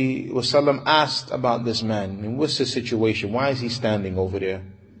alaihi wasallam asked about this man. And what's his situation? Why is he standing over there?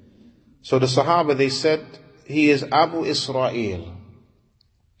 So the Sahaba, they said, he is Abu Israel.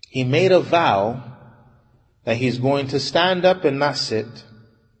 He made a vow that he's going to stand up and not sit.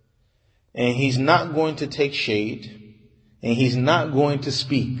 And he's not going to take shade. And he's not going to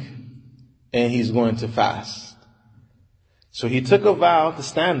speak. And he's going to fast. So he took a vow to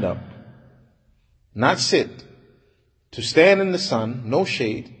stand up, not sit, to stand in the sun, no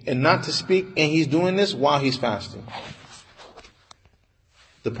shade, and not to speak, and he's doing this while he's fasting.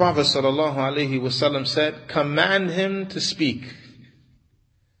 The Prophet ﷺ said, command him to speak.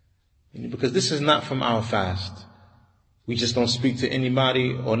 Because this is not from our fast. We just don't speak to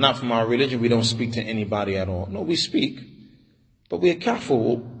anybody, or not from our religion, we don't speak to anybody at all. No, we speak, but we are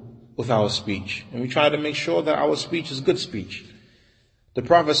careful with our speech. And we try to make sure that our speech is good speech. The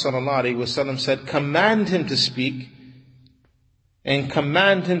Prophet ﷺ said, command him to speak, and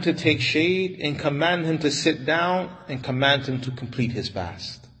command him to take shade, and command him to sit down, and command him to complete his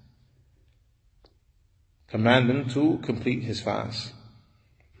fast. Command him to complete his fast.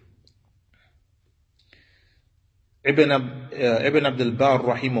 Ibn Abdul Barr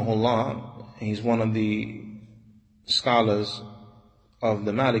rahimahullah, he's one of the scholars of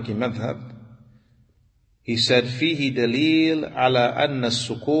the Maliki madhab. He said, فيه دليل على أن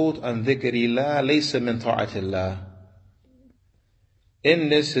السكوت عن ذكر الله ليس من طاعة الله. In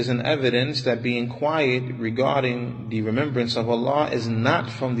this is an evidence that being quiet regarding the remembrance of Allah is not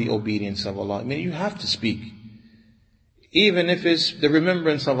from the obedience of Allah. I mean, you have to speak. Even if it's the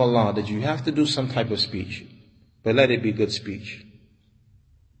remembrance of Allah, that you have to do some type of speech. But let it be good speech.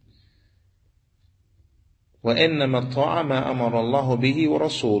 وَإِنَّمَا الطَّاعَ مَا أَمَرَ اللَّهُ بِهِ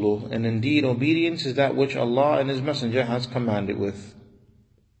وَرَسُولُهُ. And indeed, obedience is that which Allah and His Messenger has commanded with.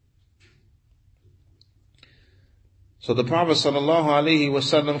 So the Prophet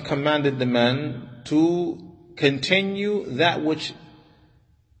ﷺ commanded the man to continue that which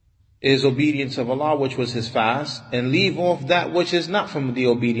is obedience of Allah, which was his fast, and leave off that which is not from the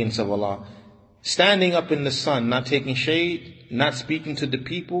obedience of Allah. Standing up in the sun, not taking shade, not speaking to the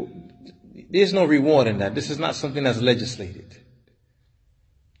people, there's no reward in that. This is not something that's legislated.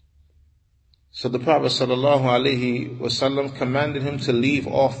 So the Prophet ﷺ commanded him to leave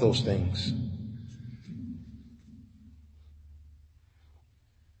off those things.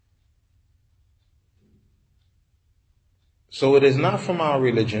 So it is not from our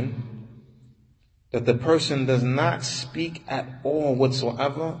religion that the person does not speak at all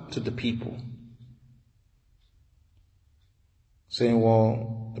whatsoever to the people. Saying,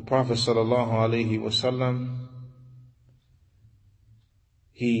 well, the Prophet ﷺ,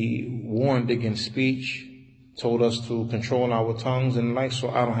 he warned against speech, told us to control our tongues and like, so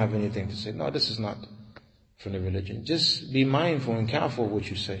I don't have anything to say. No, this is not from the religion. Just be mindful and careful of what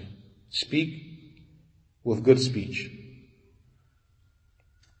you say. Speak with good speech.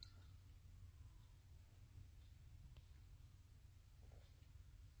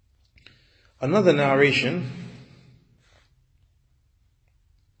 Another narration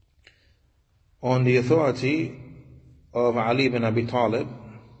on the authority of Ali bin Abi Talib,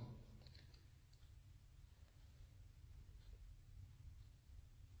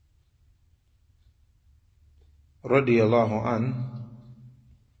 radiyallahu an,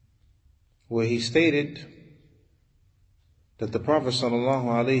 where he stated that the Prophet sallallahu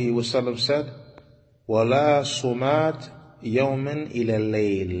alaihi wasallam said, وَلَا صُمَاتْ يَوْمٍ إِلَى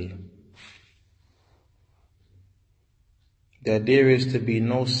اللَّيْلِ. That there is to be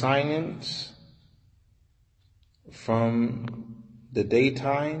no silence from the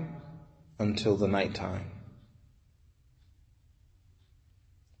daytime until the nighttime.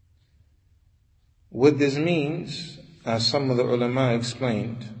 What this means, as some of the ulama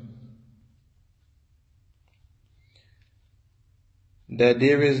explained, that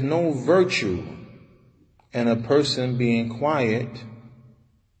there is no virtue in a person being quiet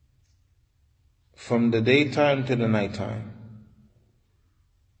from the daytime to the nighttime.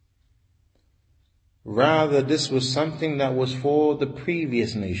 Rather, this was something that was for the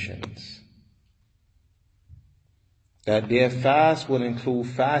previous nations. That their fast would include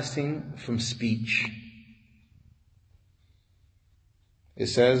fasting from speech. It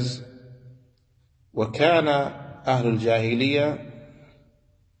says, وَكَانَ أَهْلُ الْجَاهِلِيَّةِ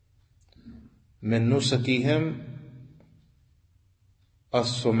مِن نُسَكِهِمْ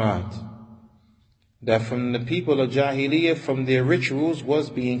الصُّمَاتِ. That from the people of Jahiliyyah, from their rituals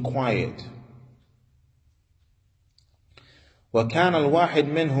was being quiet. وَكَانَ الْوَاحِدْ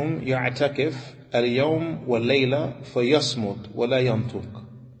مِنْهُمْ يَعْتَكِفْ الْيَوْمَ وَاللَّيْلَ فَيَصْمُتْ وَلَا يَنْطُقْ.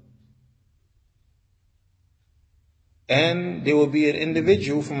 And there will be an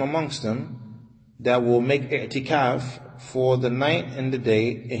individual from amongst them that will make i'tikaf for the night and the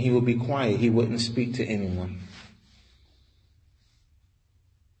day, and he will be quiet. He wouldn't speak to anyone.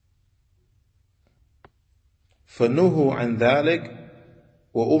 فَنُهُوا عَنْ ذَلِكَ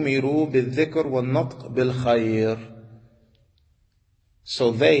وَأُمِرُوا بِالذِّكْرِ وَالنَّطْقِ بِالْخَيْرِ.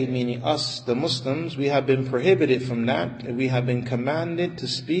 So they, meaning us, the Muslims, we have been prohibited from that, and we have been commanded to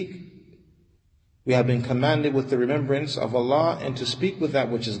speak. We have been commanded with the remembrance of Allah and to speak with that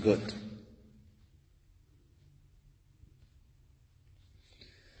which is good.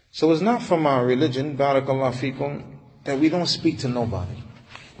 So it's not from our religion, barakallahu fikum, that we don't speak to nobody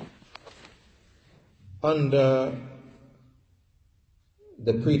under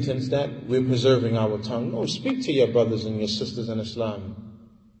the pretense that we're preserving our tongue. No, speak to your brothers and your sisters in Islam,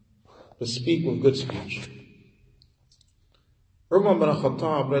 but speak with good speech. Umar bin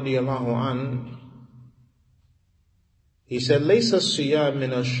Khattab radiyallahu anhu, he said, ليس الصيام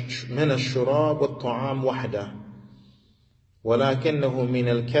من الشراب والطعام وحده ولكنه من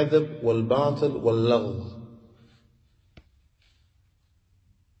الكذب والباطل واللغو.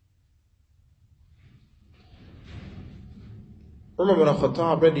 Umar bin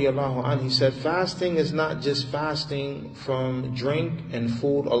Khattab radiyallahu anhu, he said, fasting is not just fasting from drink and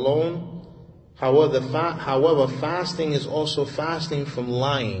food alone. However, fasting is also fasting from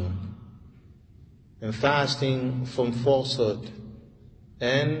lying, and fasting from falsehood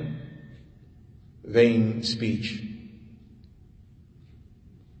and vain speech.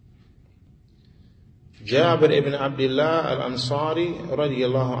 Jabir ibn Abdullah al-Ansari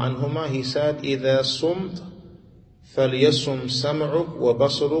radiyallahu anhuma, he said, إِذَا صُمْتَ فَلْيَصُمْ سَمْعُكَ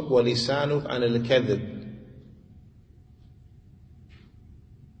وَبَصَرُكَ وَلِسَانُكَ عَنِ الْكَذِبِ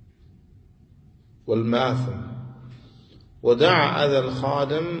وَالْمَاثِمِ ودع أذى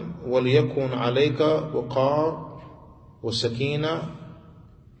الخادم وليكن عليك وقار وسكينة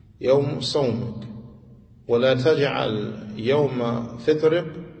يوم صومك ولا تجعل يوم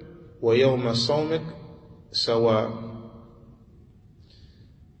فطرك ويوم صومك سواء.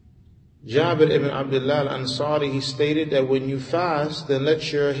 Jabir ibn Abdullah al-Ansari, he stated that when you fast, then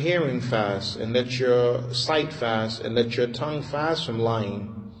let your hearing fast, and let your sight fast, and let your tongue fast from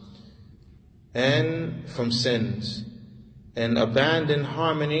lying and from sins, and abandon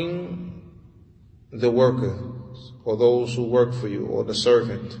harming the workers, or those who work for you, or the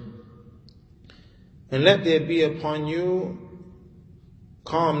servant. And let there be upon you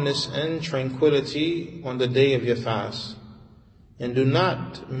calmness and tranquility on the day of your fast. And do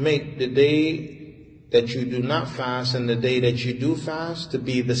not make the day that you do not fast and the day that you do fast to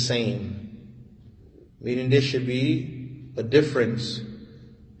be the same. Meaning there should be a difference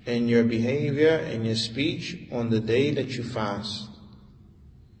in your behavior and your speech on the day that you fast.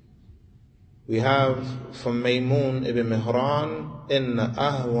 We have from Maymun ibn Mihran, Inna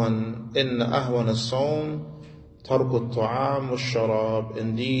ahwan as-sawm tarku at-ta'am wash-sharab.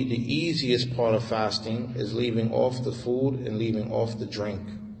 Indeed, the easiest part of fasting is leaving off the food and leaving off the drink.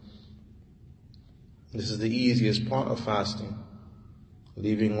 This is the easiest part of fasting,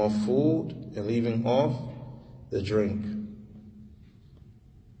 leaving off food and leaving off the drink.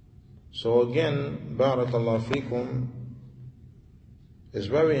 So again, barakallahu feekum, it's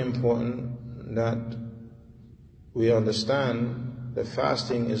very important that we understand that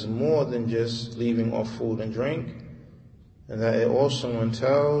fasting is more than just leaving off food and drink, and that it also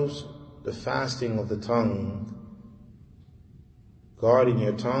entails the fasting of the tongue, guarding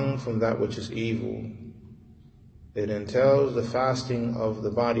your tongue from that which is evil. It entails the fasting of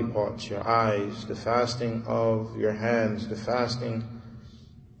the body parts, your eyes, the fasting of your hands, the fasting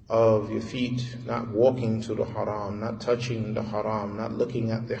of your feet, not walking to the haram, not touching the haram, not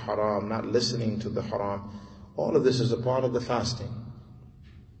looking at the haram, not listening to the haram. All of this is a part of the fasting.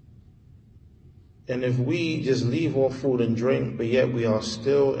 And if we just leave off food and drink, but yet we are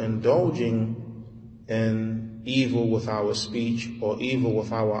still indulging in evil with our speech, or evil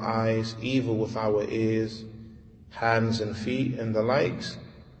with our eyes, evil with our ears, hands and feet and the likes,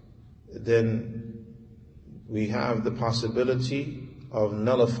 then we have the possibility of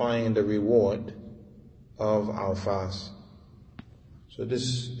nullifying the reward of our fast. So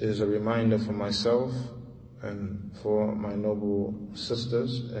this is a reminder for myself and for my noble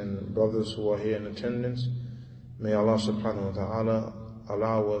sisters and brothers who are here in attendance. May Allah subhanahu wa ta'ala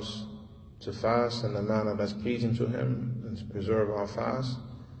allow us to fast in a manner that's pleasing to Him and to preserve our fast.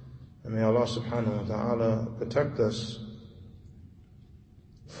 And may Allah subhanahu wa ta'ala protect us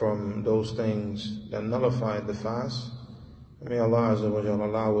from those things that nullify the fast. And may Allah azza wa jalla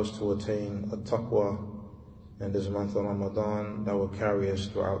allow us to attain a taqwa in this month of Ramadan that will carry us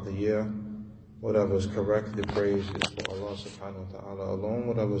throughout the year. Whatever is correct, the praise is for Allah subhanahu wa ta'ala alone.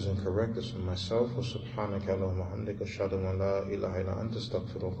 Whatever is incorrect is for myself. Wa subhanaka Allahumma hamdika ashhadu an la ilaha illa anta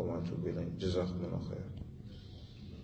astaghfiruka wa atubu ilayk. Jazakumullahu khair.